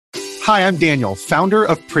Hi, I'm Daniel, founder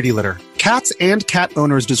of Pretty Litter. Cats and cat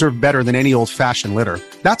owners deserve better than any old-fashioned litter.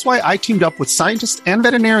 That's why I teamed up with scientists and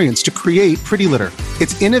veterinarians to create Pretty Litter.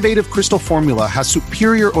 Its innovative crystal formula has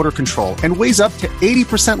superior odor control and weighs up to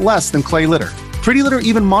 80% less than clay litter. Pretty Litter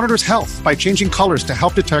even monitors health by changing colors to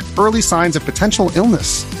help detect early signs of potential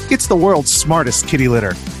illness. It's the world's smartest kitty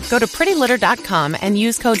litter. Go to prettylitter.com and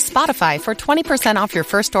use code SPOTIFY for 20% off your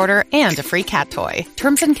first order and a free cat toy.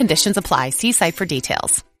 Terms and conditions apply. See site for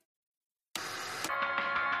details.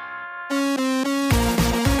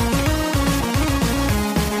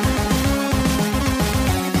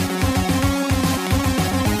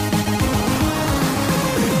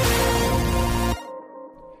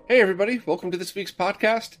 Hey everybody, welcome to this week's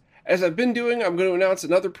podcast. As I've been doing, I'm going to announce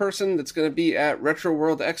another person that's going to be at Retro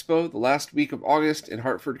World Expo the last week of August in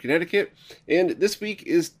Hartford, Connecticut. And this week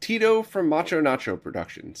is Tito from Macho Nacho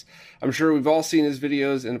Productions. I'm sure we've all seen his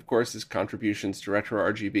videos and of course his contributions to Retro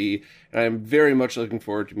RGB, and I am very much looking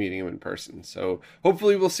forward to meeting him in person. So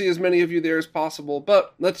hopefully we'll see as many of you there as possible,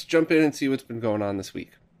 but let's jump in and see what's been going on this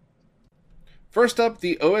week. First up,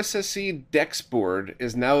 the OSSC DEX board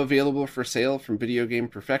is now available for sale from Video Game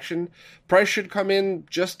Perfection. Price should come in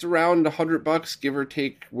just around $100, give or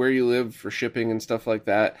take where you live for shipping and stuff like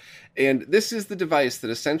that. And this is the device that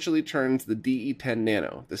essentially turns the DE10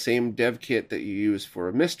 Nano, the same dev kit that you use for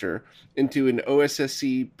a Mister, into an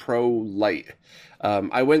OSSC Pro Lite.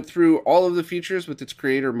 I went through all of the features with its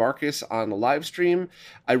creator Marcus on a live stream.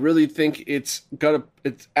 I really think it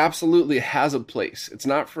absolutely has a place. It's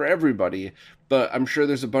not for everybody, but I'm sure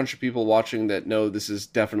there's a bunch of people watching that know this is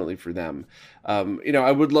definitely for them.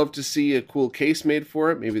 I would love to see a cool case made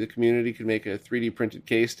for it. Maybe the community could make a 3D printed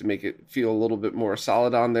case to make it feel a little bit more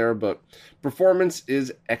solid on there, but performance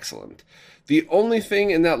is excellent. The only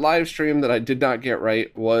thing in that live stream that I did not get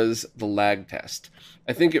right was the lag test.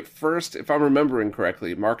 I think at first, if I'm remembering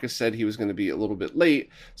correctly, Marcus said he was going to be a little bit late,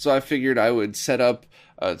 so I figured I would set up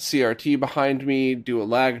a CRT behind me, do a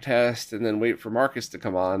lag test, and then wait for Marcus to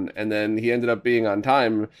come on, and then he ended up being on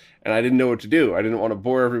time, and I didn't know what to do. I didn't want to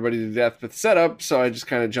bore everybody to death with setup, so I just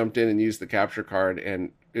kind of jumped in and used the capture card,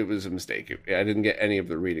 and it was a mistake. I didn't get any of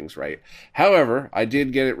the readings right. However, I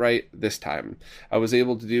did get it right this time. I was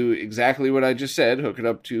able to do exactly what I just said, hook it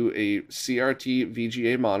up to a CRT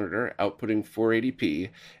VGA monitor, outputting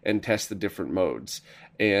 480p, and test the different modes.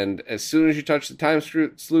 And as soon as you touch the time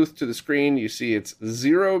sleuth to the screen, you see it's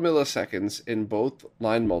 0 milliseconds in both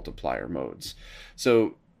line multiplier modes.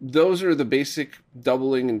 So those are the basic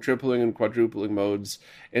doubling and tripling and quadrupling modes,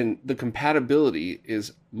 and the compatibility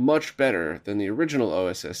is much better than the original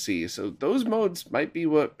OSSC. So those modes might be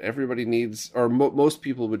what everybody needs, or most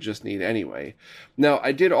people would just need anyway. Now,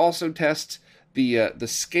 I did also test the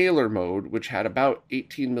scalar mode, which had about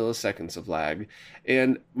 18 milliseconds of lag,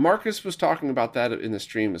 and Marcus was talking about that in the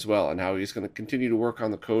stream as well, and how he's going to continue to work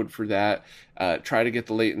on the code for that, try to get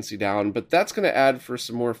the latency down, but that's going to add for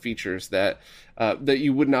some more features that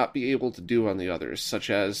you would not be able to do on the others, such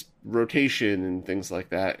as rotation and things like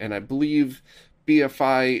that. And I believe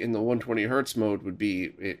BFI in the 120 hertz mode would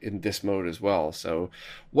be in this mode as well. So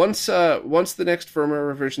once the next firmware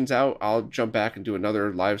revision's out, I'll jump back and do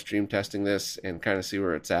another live stream testing this and kind of see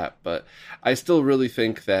where it's at. But I still really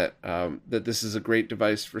think that that this is a great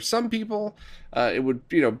device for some people. It would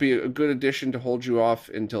be a good addition to hold you off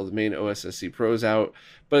until the main OSSC Pro's out,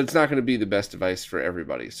 but it's not going to be the best device for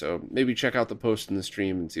everybody. So maybe check out the post in the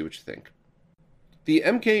stream and see what you think. The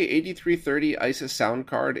MK8330 ISIS sound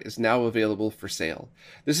card is now available for sale.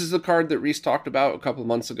 This is the card that Reese talked about a couple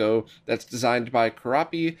months ago that's designed by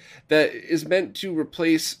Karapi, that is meant to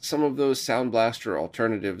replace some of those Sound Blaster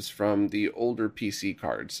alternatives from the older PC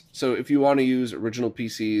cards. So if you want to use original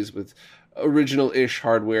PCs with original-ish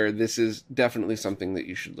hardware, this is definitely something that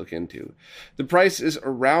you should look into. The price is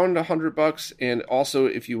around $100, and also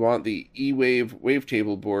if you want the E-Wave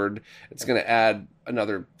wavetable board, it's going to add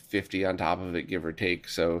another 50 on top of it, give or take.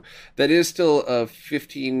 So that is still a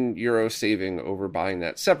 €15 saving over buying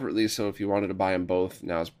that separately. So if you wanted to buy them both,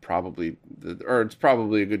 now is probably it's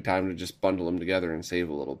probably a good time to just bundle them together and save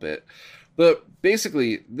a little bit. But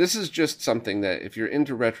basically, this is just something that if you're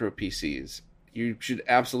into retro PCs, you should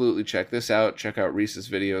absolutely check this out. Check out Reese's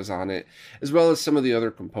videos on it, as well as some of the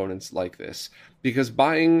other components like this, because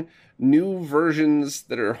buying new versions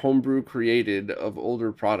that are homebrew created of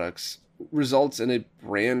older products results in a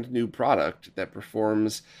brand new product that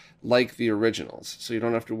performs like the originals. So you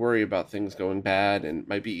don't have to worry about things going bad, and it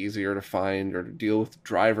might be easier to find or to deal with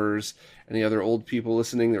drivers. Any other old people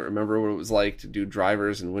listening that remember what it was like to do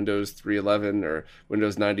drivers in Windows 3.11 or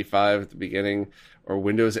Windows 95 at the beginning, or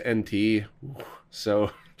Windows NT?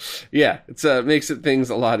 So Yeah, it's makes things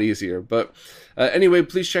a lot easier. But anyway,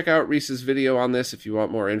 please check out Reese's video on this if you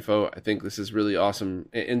want more info. I think this is really awesome,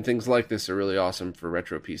 and things like this are really awesome for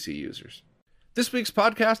retro PC users. This week's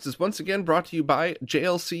podcast is once again brought to you by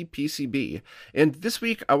JLC PCB, and this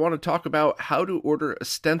week I want to talk about how to order a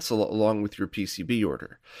stencil along with your PCB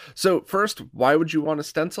order. So first, why would you want a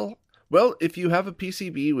stencil? Well, if you have a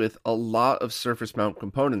PCB with a lot of surface mount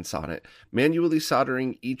components on it, manually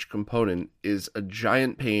soldering each component is a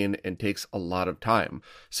giant pain and takes a lot of time.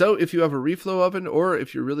 So if you have a reflow oven, or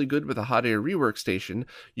if you're really good with a hot air rework station,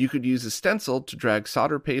 you could use a stencil to drag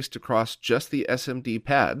solder paste across just the SMD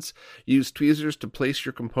pads, use tweezers to place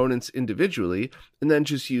your components individually, and then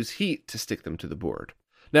just use heat to stick them to the board.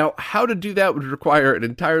 Now, how to do that would require an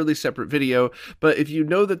entirely separate video, but if you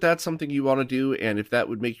know that that's something you want to do, and if that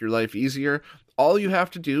would make your life easier, all you have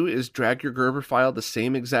to do is drag your Gerber file the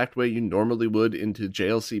same exact way you normally would into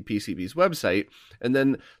JLC PCB's website, and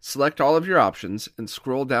then select all of your options and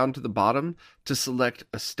scroll down to the bottom to select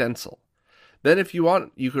a stencil. Then if you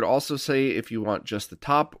want, you could also say if you want just the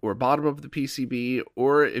top or bottom of the PCB,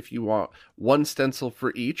 or if you want one stencil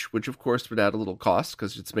for each, which of course would add a little cost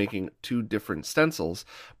because it's making two different stencils,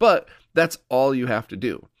 but that's all you have to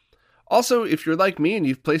do. Also, if you're like me and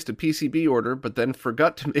you've placed a PCB order but then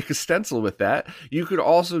forgot to make a stencil with that, you could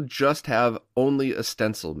also just have only a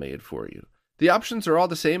stencil made for you. The options are all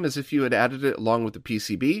the same as if you had added it along with the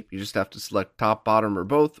PCB. You just have to select top, bottom, or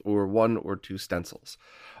both, or one or two stencils.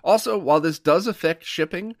 Also, while this does affect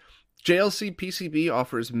shipping, JLC PCB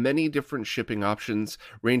offers many different shipping options,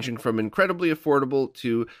 ranging from incredibly affordable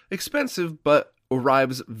to expensive, but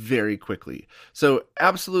arrives very quickly. So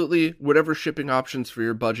absolutely, whatever shipping options for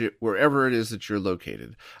your budget, wherever it is that you're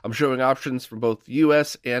located. I'm showing options for both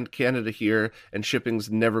US and Canada here, and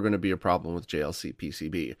shipping's never going to be a problem with JLC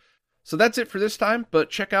PCB. So that's it for this time, but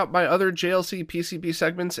check out my other JLC PCB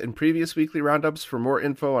segments and previous weekly roundups for more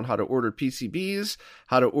info on how to order PCBs,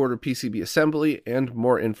 how to order PCB assembly, and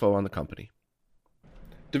more info on the company.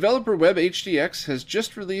 Developer WebHDX has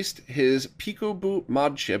just released his PicoBoot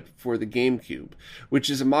mod chip for the GameCube, which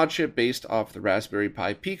is a mod chip based off the Raspberry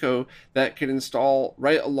Pi Pico that can install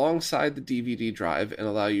right alongside the DVD drive and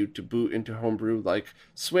allow you to boot into homebrew like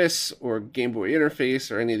Swiss or Game Boy Interface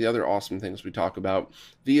or any of the other awesome things we talk about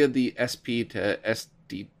via the SP to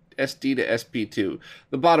SD to SP2,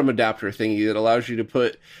 the bottom adapter thingy that allows you to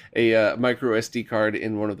put a micro SD card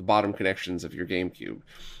in one of the bottom connections of your GameCube.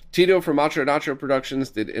 Tito from Macho Nacho Productions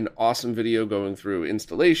did an awesome video going through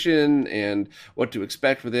installation and what to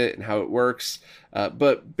expect with it and how it works.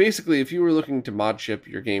 But basically, if you were looking to mod chip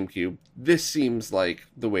your GameCube, this seems like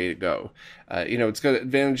the way to go. It's got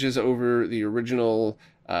advantages over the original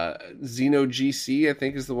Xeno GC, I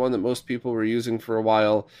think, is the one that most people were using for a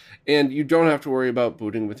while, and you don't have to worry about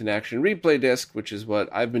booting with an action replay disc, which is what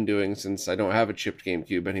I've been doing since I don't have a chipped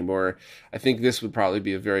GameCube anymore. I think this would probably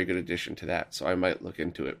be a very good addition to that, so I might look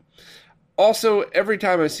into it. Also, every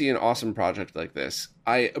time I see an awesome project like this,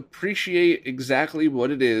 I appreciate exactly what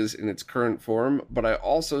it is in its current form, but I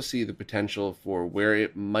also see the potential for where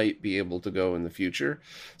it might be able to go in the future.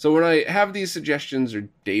 So when I have these suggestions or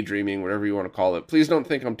daydreaming, whatever you want to call it, please don't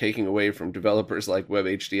think I'm taking away from developers like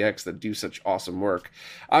WebHDX that do such awesome work.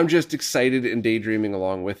 I'm just excited and daydreaming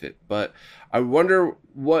along with it. But I wonder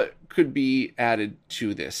what could be added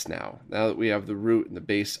to this now that we have the root and the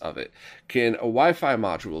base of it. Can a Wi-Fi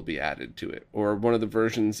module be added to it, or one of the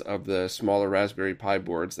versions of the smaller Raspberry Pi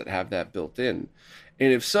boards that have that built in?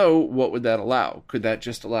 And if so, what would that allow? Could that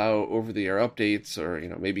just allow over-the-air updates, or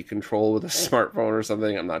maybe control with a smartphone or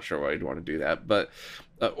something? I'm not sure why you'd want to do that, but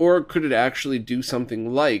or could it actually do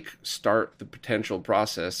something like start the potential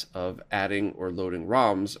process of adding or loading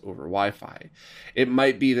ROMs over Wi-Fi? It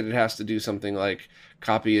might be that it has to do something like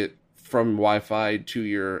copy it from Wi-Fi to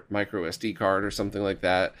your micro SD card or something like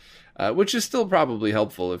that, which is still probably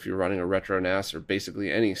helpful if you're running a retro NAS or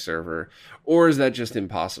basically any server, or is that just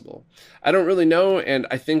impossible? I don't really know, and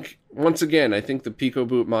I think, once again, I think the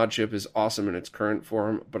PicoBoot mod chip is awesome in its current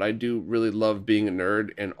form, but I do really love being a nerd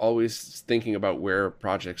and always thinking about where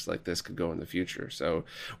projects like this could go in the future. So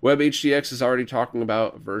WebHDX is already talking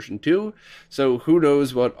about version 2, so who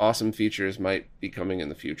knows what awesome features might be coming in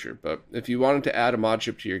the future. But if you wanted to add a mod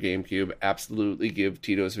chip to your GameCube, absolutely give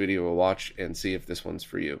Tito's video a watch and see if this one's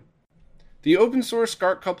for you. The open source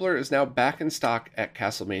SCART coupler is now back in stock at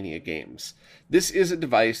Castlemania Games. This is a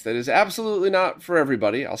device that is absolutely not for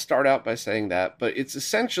everybody, I'll start out by saying that, but it's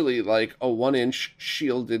essentially like a 1-inch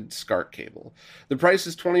shielded SCART cable. The price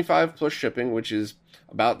is $25 plus shipping, which is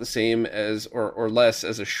about the same as or less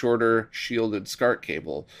as a shorter shielded SCART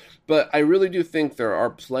cable. But I really do think there are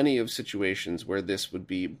plenty of situations where this would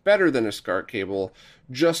be better than a SCART cable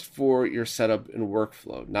just for your setup and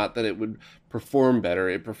workflow. Not that it would perform better.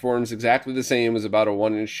 It performs exactly the same as about a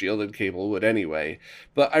 1-inch shielded cable would anyway.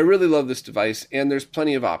 But I really love this device, and there's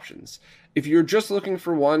plenty of options. If you're just looking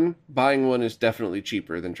for one, buying one is definitely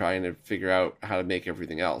cheaper than trying to figure out how to make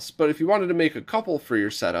everything else. But if you wanted to make a couple for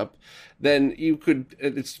your setup, then you could,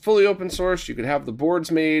 it's fully open source, you could have the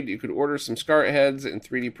boards made, you could order some SCART heads and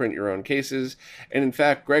 3D print your own cases. And in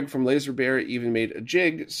fact, Greg from Laser Bear even made a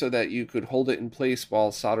jig so that you could hold it in place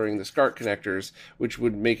while soldering the SCART connectors, which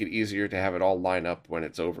would make it easier to have it all line up when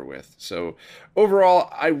it's over with. So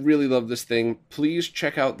overall, I really love this thing. Please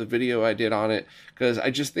check out the video I did on it, because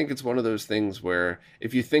I just think it's one of those things where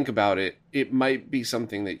if you think about it, it might be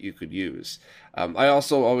something that you could use. I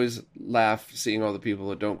also always laugh seeing all the people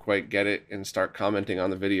that don't quite get it and start commenting on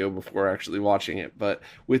the video before actually watching it. But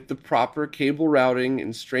with the proper cable routing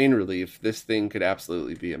and strain relief, this thing could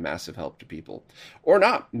absolutely be a massive help to people. Or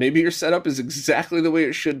not. Maybe your setup is exactly the way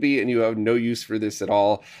it should be and you have no use for this at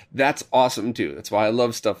all. That's awesome too. That's why I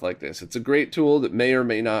love stuff like this. It's a great tool that may or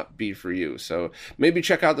may not be for you. So maybe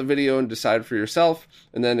check out the video and decide for yourself.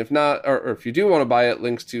 And then if not, or if you do want to buy it,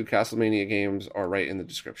 links to Castlemania games are right in the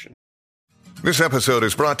description. This episode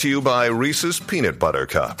is brought to you by Reese's Peanut Butter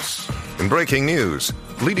Cups. In breaking news,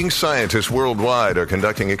 leading scientists worldwide are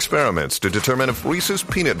conducting experiments to determine if Reese's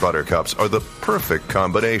Peanut Butter Cups are the perfect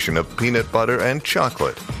combination of peanut butter and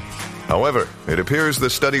chocolate. However, it appears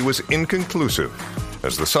the study was inconclusive,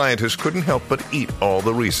 as the scientists couldn't help but eat all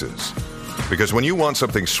the Reese's. Because when you want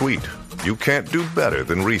something sweet, you can't do better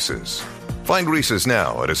than Reese's. Find Reese's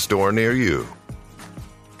now at a store near you.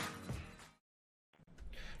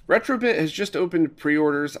 Retrobit has just opened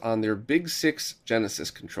pre-orders on their Big 6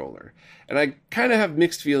 Genesis controller, and I kind of have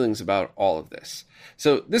mixed feelings about all of this.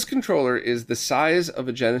 So this controller is the size of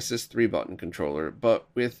a Genesis 3-button controller, but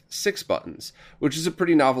with 6 buttons, which is a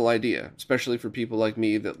pretty novel idea, especially for people like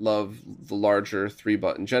me that love the larger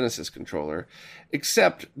 3-button Genesis controller,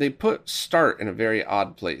 except they put start in a very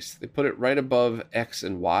odd place. They put it right above X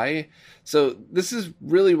and Y. So this is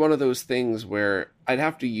really one of those things where I'd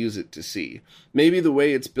have to use it to see. Maybe the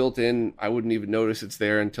way it's built in, I wouldn't even notice it's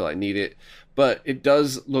there until I need it. But it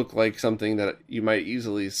does look like something that you might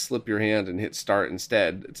easily slip your hand and hit start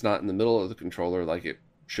instead. It's not in the middle of the controller like it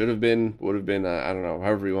should have been, would have been, I don't know,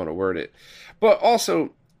 however you want to word it. But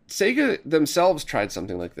also, Sega themselves tried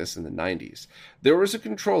something like this in the 90s. There was a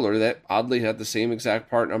controller that oddly had the same exact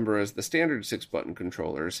part number as the standard 6-button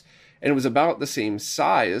controllers, and it was about the same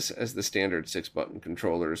size as the standard 6-button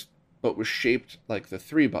controllers, but was shaped like the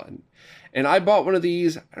 3-button. And I bought one of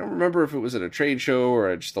these. I don't remember if it was at a trade show or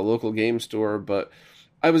at just a local game store, but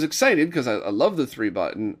I was excited because I love the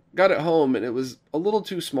 3-button. Got it home, and it was a little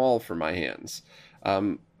too small for my hands.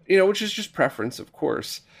 Which is just preference, of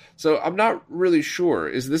course. So I'm not really sure.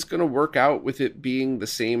 Is this going to work out with it being the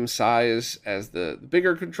same size as the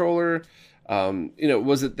bigger controller?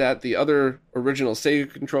 Was it that the other original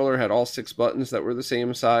Sega controller had all 6 buttons that were the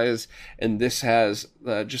same size, and this has,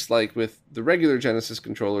 just like with the regular Genesis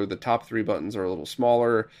controller, the top 3 buttons are a little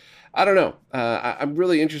smaller? I don't know. I'm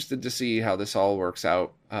really interested to see how this all works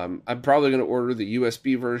out. I'm probably going to order the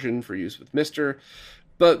USB version for use with Mister,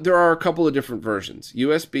 but there are a couple of different versions.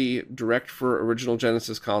 USB, direct for original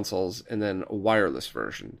Genesis consoles, and then a wireless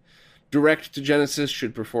version. Direct to Genesis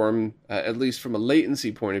should perform, at least from a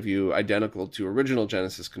latency point of view, identical to original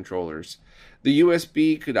Genesis controllers. The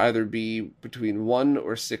USB could either be between 1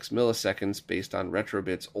 or 6 milliseconds based on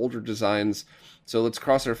Retrobit's older designs, so let's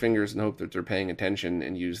cross our fingers and hope that they're paying attention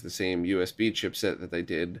and use the same USB chipset that they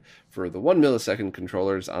did for the 1 millisecond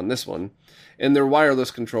controllers on this one. And their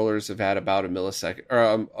wireless controllers have had about a millisecond,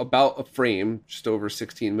 or about a frame, just over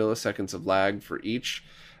 16 milliseconds of lag for each.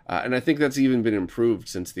 And I think that's even been improved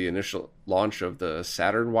since the initial launch of the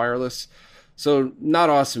Saturn wireless. So not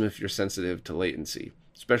awesome if you're sensitive to latency,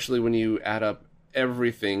 especially when you add up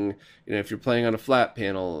everything. If you're playing on a flat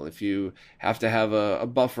panel, if you have to have a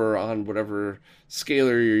buffer on whatever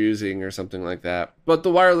scaler you're using or something like that. But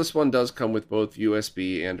the wireless one does come with both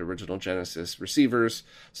USB and original Genesis receivers,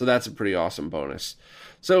 so that's a pretty awesome bonus.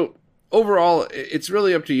 So overall, it's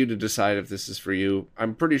really up to you to decide if this is for you.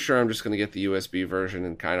 I'm pretty sure I'm just going to get the USB version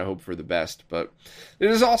and kind of hope for the best. But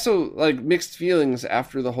there's also mixed feelings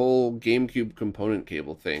after the whole GameCube component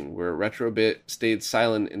cable thing, where Retrobit stayed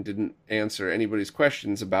silent and didn't answer anybody's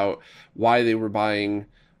questions about why they were buying,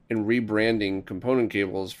 and rebranding component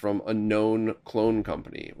cables from a known clone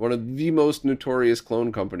company, one of the most notorious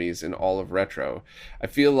clone companies in all of retro. I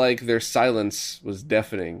feel like their silence was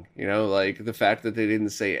deafening, like the fact that they didn't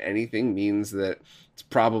say anything means that it's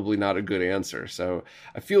probably not a good answer. So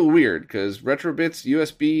I feel weird because Retrobit's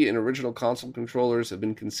USB and original console controllers have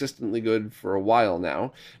been consistently good for a while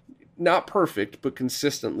now. Not perfect, but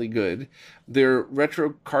consistently good. Their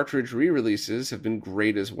retro cartridge re-releases have been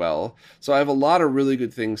great as well. So I have a lot of really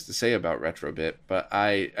good things to say about Retrobit, but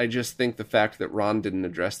I just think the fact that Ron didn't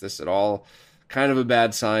address this at all, kind of a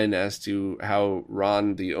bad sign as to how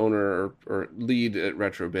Ron, the owner or lead at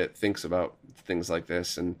Retrobit, thinks about things like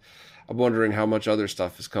this. And I'm wondering how much other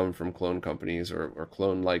stuff has come from clone companies or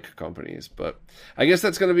clone-like companies. But I guess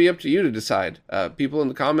that's going to be up to you to decide. People in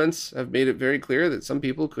the comments have made it very clear that some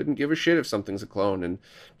people couldn't give a shit if something's a clone and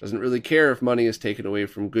doesn't really care if money is taken away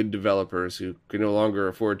from good developers who can no longer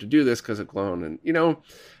afford to do this because of clone. And, I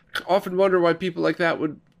often wonder why people like that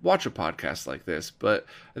would watch a podcast like this. But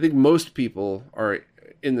I think most people are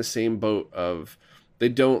in the same boat of they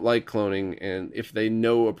don't like cloning, and if they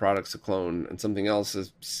know a product's a clone and something else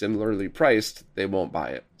is similarly priced, they won't buy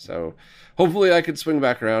it. So hopefully I could swing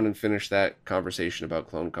back around and finish that conversation about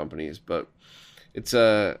clone companies, but it's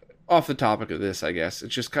off the topic of this, I guess.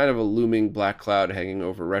 It's just kind of a looming black cloud hanging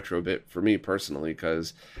over Retrobit for me personally,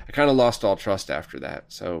 because I kind of lost all trust after that.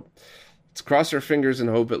 So let's cross our fingers and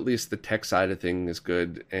hope at least the tech side of things is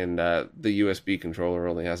good, and the USB controller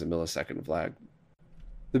only has a millisecond of lag.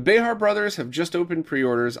 The Behar brothers have just opened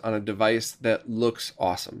pre-orders on a device that looks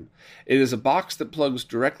awesome. It is a box that plugs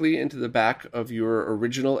directly into the back of your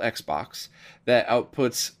original Xbox that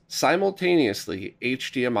outputs simultaneously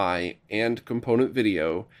HDMI and component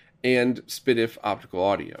video and SPDIF optical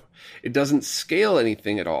audio. It doesn't scale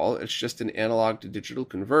anything at all. It's just an analog to digital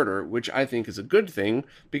converter, which I think is a good thing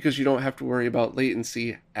because you don't have to worry about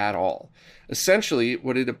latency at all. Essentially,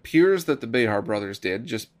 what it appears that the Behar brothers did,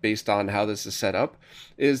 just based on how this is set up,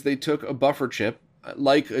 is they took a buffer chip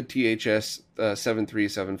like a THS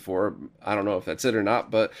 7374. I don't know if that's it or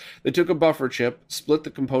not, but they took a buffer chip, split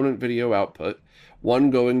the component video output,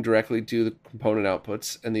 one going directly to the component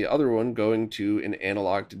outputs and the other one going to an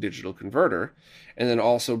analog to digital converter, and then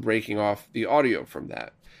also breaking off the audio from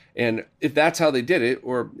that. And if that's how they did it,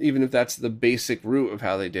 or even if that's the basic route of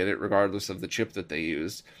how they did it, regardless of the chip that they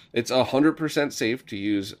used, it's 100% safe to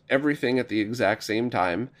use everything at the exact same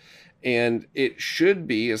time. And it should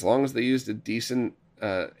be, as long as they used a decent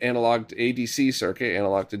analog to ADC circuit,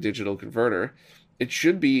 analog to digital converter, it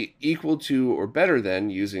should be equal to or better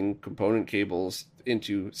than using component cables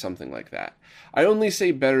into something like that. I only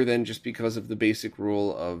say better than just because of the basic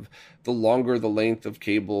rule of the longer the length of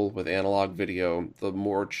cable with analog video, the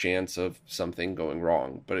more chance of something going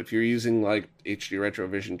wrong. But if you're using like HD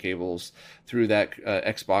Retrovision cables through that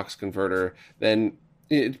Xbox converter, then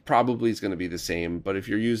it probably is going to be the same. But if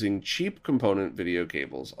you're using cheap component video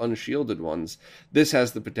cables, unshielded ones, this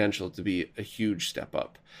has the potential to be a huge step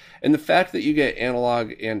up. And the fact that you get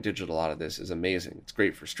analog and digital out of this is amazing. It's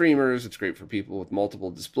great for streamers, it's great for people with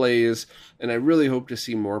multiple displays, and I really hope to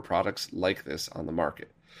see more products like this on the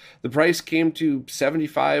market. The price came to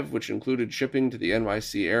 $75, which included shipping to the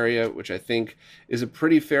NYC area, which I think is a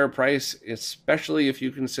pretty fair price, especially if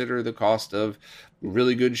you consider the cost of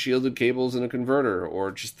really good shielded cables in a converter,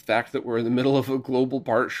 or just the fact that we're in the middle of a global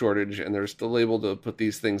part shortage and they're still able to put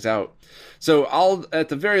these things out. So I'll, at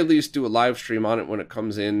the very least, do a live stream on it when it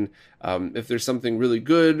comes in. If there's something really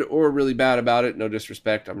good or really bad about it, no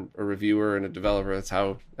disrespect, I'm a reviewer and a developer. That's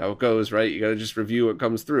how it goes, right? You got to just review what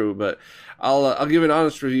comes through. But I'll give an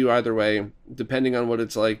honest review either way, depending on what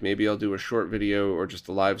it's like. Maybe I'll do a short video or just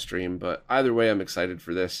a live stream. But either way, I'm excited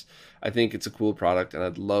for this. I think it's a cool product, and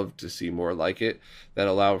I'd love to see more like it that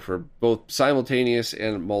allow for both simultaneous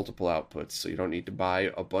and multiple outputs. So you don't need to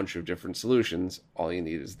buy a bunch of different solutions. All you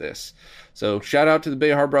need is this. So shout out to the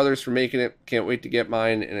Behar brothers for making it. Can't wait to get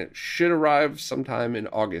mine, and it should arrive sometime in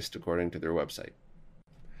August, according to their website.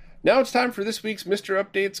 Now it's time for this week's Mr.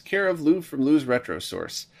 Updates, care of Lou from Lou's Retro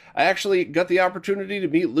Source. I actually got the opportunity to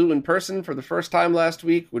meet Lou in person for the first time last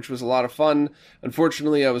week, which was a lot of fun.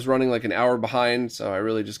 Unfortunately, I was running like an hour behind, so I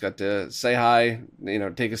really just got to say hi,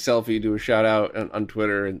 take a selfie, do a shout out on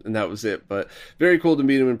Twitter, and that was it. But very cool to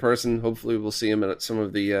meet him in person. Hopefully we'll see him at some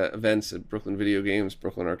of the events at Brooklyn Video Games,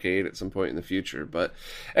 Brooklyn Arcade at some point in the future. But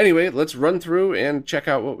anyway, let's run through and check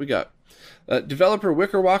out what we got. Developer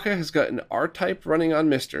Wickerwaka has got an R-Type running on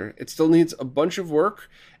Mister. It still needs a bunch of work,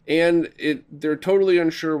 and they're totally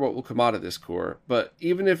unsure what will come out of this core. But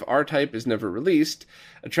even if R-Type is never released,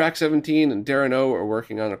 Track 17 and Darren O are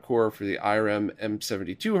working on a core for the IRM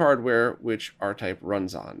M72 hardware, which R-Type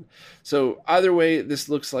runs on. So either way, this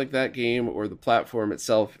looks like that game or the platform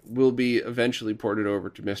itself will be eventually ported over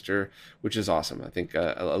to Mister, which is awesome. I think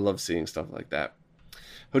I love seeing stuff like that.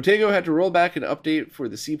 Hotego had to roll back an update for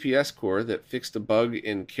the CPS core that fixed a bug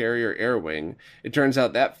in Carrier Air Wing. It turns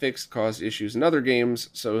out that fix caused issues in other games,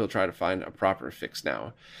 so he'll try to find a proper fix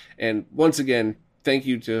now. And once again, thank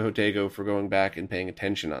you to Hotego for going back and paying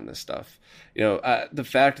attention on this stuff. The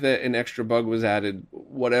fact that an extra bug was added,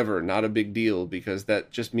 whatever, not a big deal, because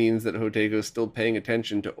that just means that Hotego is still paying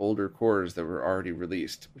attention to older cores that were already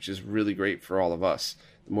released, which is really great for all of us.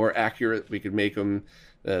 The more accurate we could make them,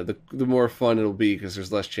 the more fun it'll be, because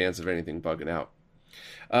there's less chance of anything bugging out.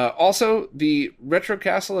 Also, the Retro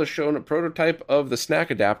Castle has shown a prototype of the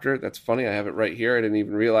snack adapter. That's funny, I have it right here. I didn't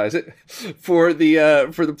even realize it. for the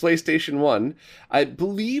PlayStation 1. I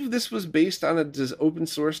believe this was based on an open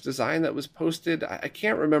source design that was posted. I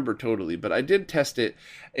can't remember totally, but I did test it,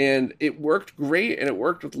 and it worked great, and it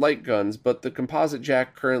worked with light guns, but the composite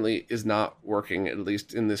jack currently is not working, at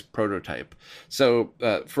least in this prototype. So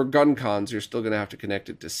for gun cons, you're still going to have to connect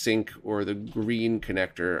it to sync or the green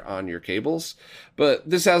connector on your cables. But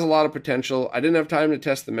this has a lot of potential. I didn't have time to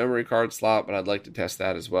test the memory card slot, but I'd like to test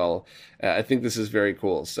that as well. I think this is very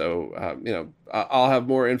cool. So, I'll have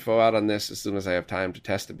more info out on this as soon as I have time to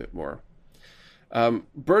test a bit more.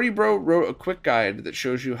 Birdie Bro wrote a quick guide that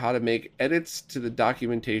shows you how to make edits to the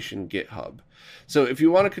documentation GitHub. So if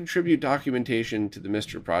you want to contribute documentation to the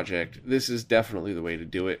Mister project, this is definitely the way to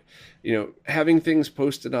do it. Having things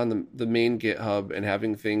posted on the main GitHub and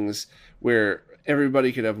having things where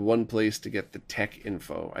everybody could have one place to get the tech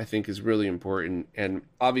info, I think is really important. And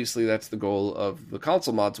obviously that's the goal of the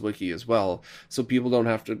Console Mods Wiki as well, so people don't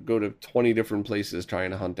have to go to 20 different places trying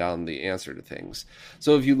to hunt down the answer to things.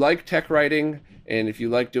 So if you like tech writing, and if you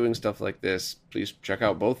like doing stuff like this, please check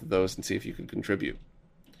out both of those and see if you can contribute.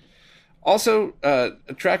 Also,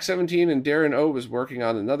 Track 17 and Darren O was working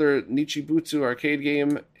on another Nichibutsu arcade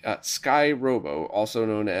game, Sky Robo, also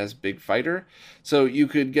known as Big Fighter. So you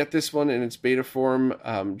could get this one in its beta form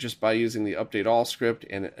just by using the Update All script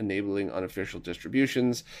and enabling unofficial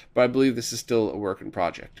distributions, but I believe this is still a work in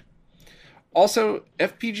project. Also,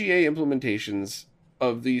 FPGA implementations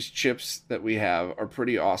of these chips that we have are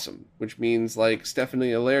pretty awesome, which means like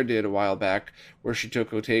Stephanie Allaire did a while back, where she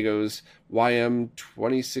took Otego's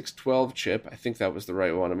YM2612 chip, I think that was the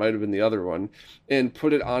right one, it might have been the other one, and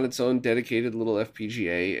put it on its own dedicated little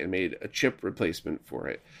FPGA and made a chip replacement for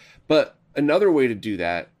it. But another way to do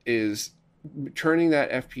that is turning that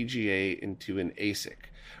FPGA into an ASIC,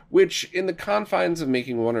 which in the confines of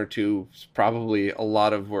making one or two is probably a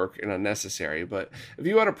lot of work and unnecessary. But if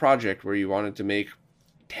you had a project where you wanted to make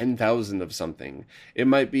 10,000 of something, it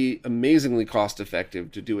might be amazingly cost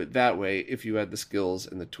effective to do it that way if you had the skills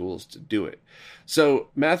and the tools to do it. So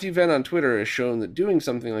Matthew Venn on Twitter has shown that doing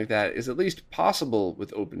something like that is at least possible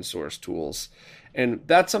with open source tools. And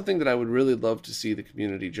that's something that I would really love to see the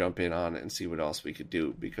community jump in on and see what else we could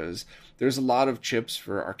do, because there's a lot of chips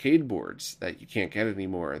for arcade boards that you can't get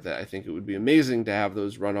anymore that I think it would be amazing to have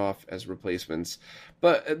those run off as replacements.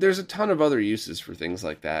 But there's a ton of other uses for things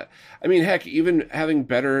like that. I mean, heck, even having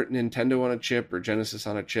better Nintendo on a chip or Genesis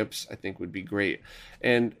on a chips, I think would be great.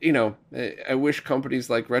 And, I wish companies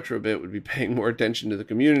like Retrobit would be paying more attention to the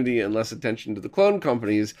community and less attention to the clone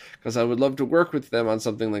companies, because I would love to work with them on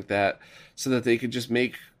something like that so that they could just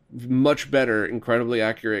make much better, incredibly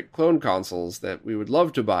accurate clone consoles that we would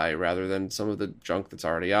love to buy rather than some of the junk that's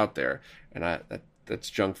already out there. And that's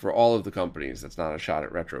junk for all of the companies. That's not a shot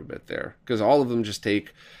at Retrobit there, because all of them just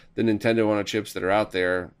take the Nintendo on a chips that are out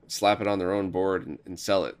there, slap it on their own board and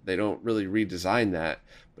sell it. They don't really redesign that.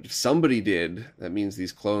 But if somebody did, that means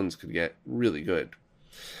these clones could get really good.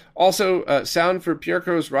 Also, sound for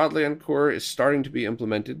Pierco's Rodland core is starting to be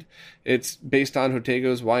implemented. It's based on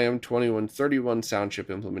Hotego's YM2131 sound chip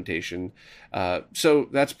implementation. So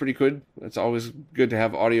that's pretty good. It's always good to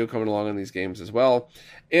have audio coming along in these games as well.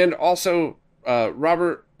 And also,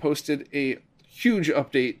 Robert posted a huge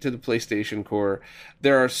update to the PlayStation core.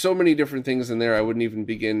 There are so many different things in there I wouldn't even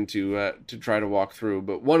begin to try to walk through.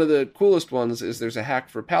 But one of the coolest ones is there's a hack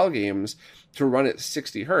for PAL games to run at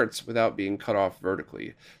 60 hertz without being cut off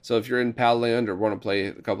vertically. So if you're in PAL land or want to play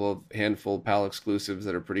a couple of handful PAL exclusives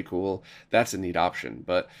that are pretty cool, that's a neat option.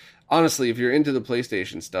 But honestly, if you're into the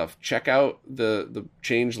PlayStation stuff, check out the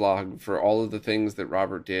change log for all of the things that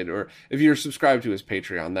Robert did, or if you're subscribed to his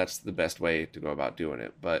Patreon, that's the best way to go about doing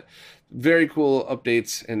it. But very cool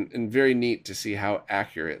updates and very neat to see how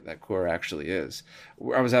accurate that core actually is.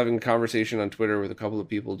 I was having a conversation on Twitter with a couple of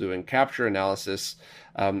people doing capture analysis,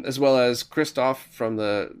 as well as Christoph from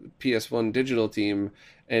the PS1 digital team,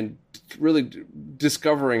 and really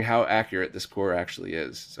discovering how accurate this core actually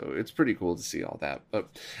is. So it's pretty cool to see all that. But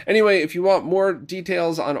anyway, if you want more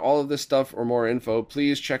details on all of this stuff or more info,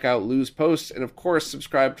 please check out Lou's posts. And of course,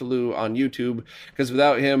 subscribe to Lou on YouTube, because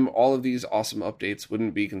without him, all of these awesome updates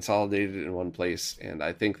wouldn't be consolidated in one place. And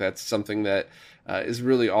I think that's something that is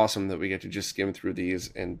really awesome, that we get to just skim through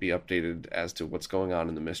these and be updated as to what's going on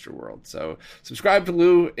in the Mr. world. So subscribe to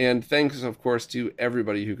Lou, and thanks, of course, to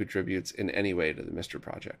everybody who contributes in any way to the Mr.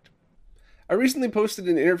 project. I recently posted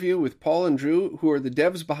an interview with Paul and Drew, who are the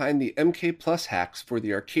devs behind the MK Plus hacks for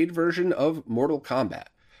the arcade version of Mortal Kombat.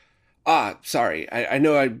 Sorry, I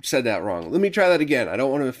know I said that wrong. Let me try that again. I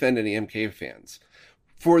don't want to offend any MK fans.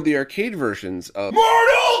 For the arcade versions of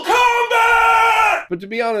Mortal Kombat! But to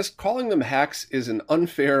be honest, calling them hacks is an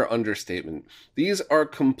unfair understatement. These are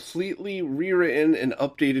completely rewritten and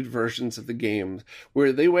updated versions of the games,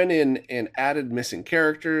 where they went in and added missing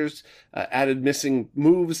characters, added missing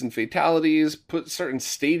moves and fatalities, put certain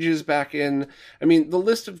stages back in. I mean, the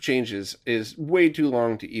list of changes is way too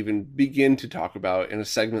long to even begin to talk about in a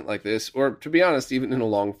segment like this, or to be honest, even in a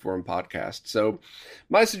long-form podcast. So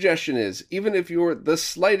my suggestion is, even if you're the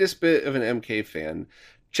slightest bit of an MK fan,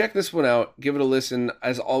 check this one out, give it a listen.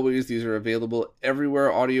 As always, these are available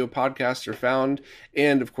everywhere audio podcasts are found,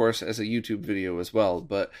 and of course as a YouTube video as well.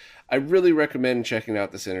 But I really recommend checking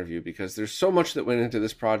out this interview, because there's so much that went into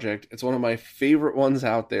this project. It's one of my favorite ones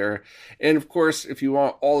out there. And of course, if you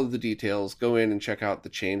want all of the details, go in and check out the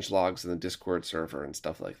change logs in the Discord server and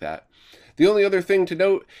stuff like that. The only other thing to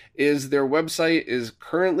note is their website is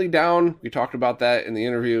currently down. We talked about that in the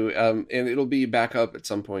interview, and it'll be back up at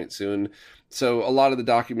some point soon. So a lot of the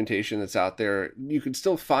documentation that's out there, you can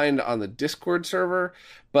still find on the Discord server,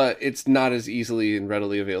 but it's not as easily and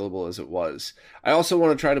readily available as it was. I also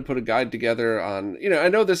want to try to put a guide together on, I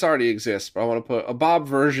know this already exists, but I want to put a Bob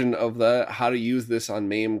version of the how to use this on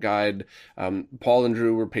MAME guide. Paul and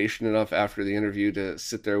Drew were patient enough after the interview to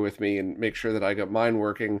sit there with me and make sure that I got mine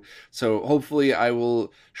working. So hopefully I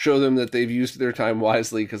will show them that they've used their time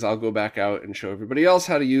wisely, because I'll go back out and show everybody else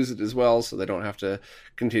how to use it as well, so they don't have to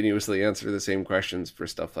continuously answer the same questions for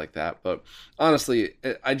stuff like that. But honestly,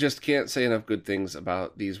 I just can't say enough good things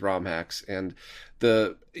about these ROM hacks, and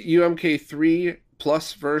the UMK3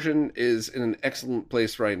 Plus version is in an excellent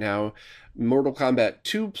place right now. Mortal Kombat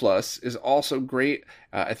 2 Plus is also great.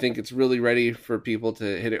 I think it's really ready for people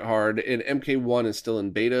to hit it hard, and MK1 is still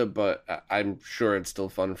in beta, but I'm sure it's still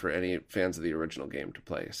fun for any fans of the original game to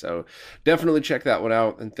play. So definitely check that one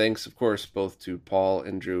out, and thanks, of course, both to Paul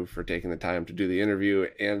and Drew for taking the time to do the interview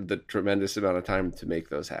and the tremendous amount of time to make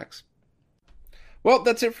those hacks. Well,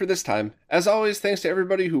 that's it for this time. As always, thanks to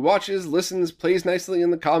everybody who watches, listens, plays nicely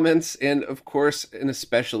in the comments, and of course, and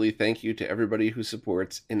especially thank you to everybody who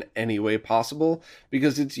supports in any way possible,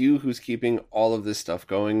 because it's you who's keeping all of this stuff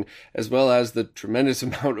going, as well as the tremendous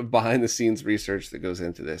amount of behind-the-scenes research that goes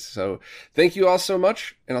into this. So thank you all so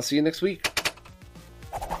much, and I'll see you next week.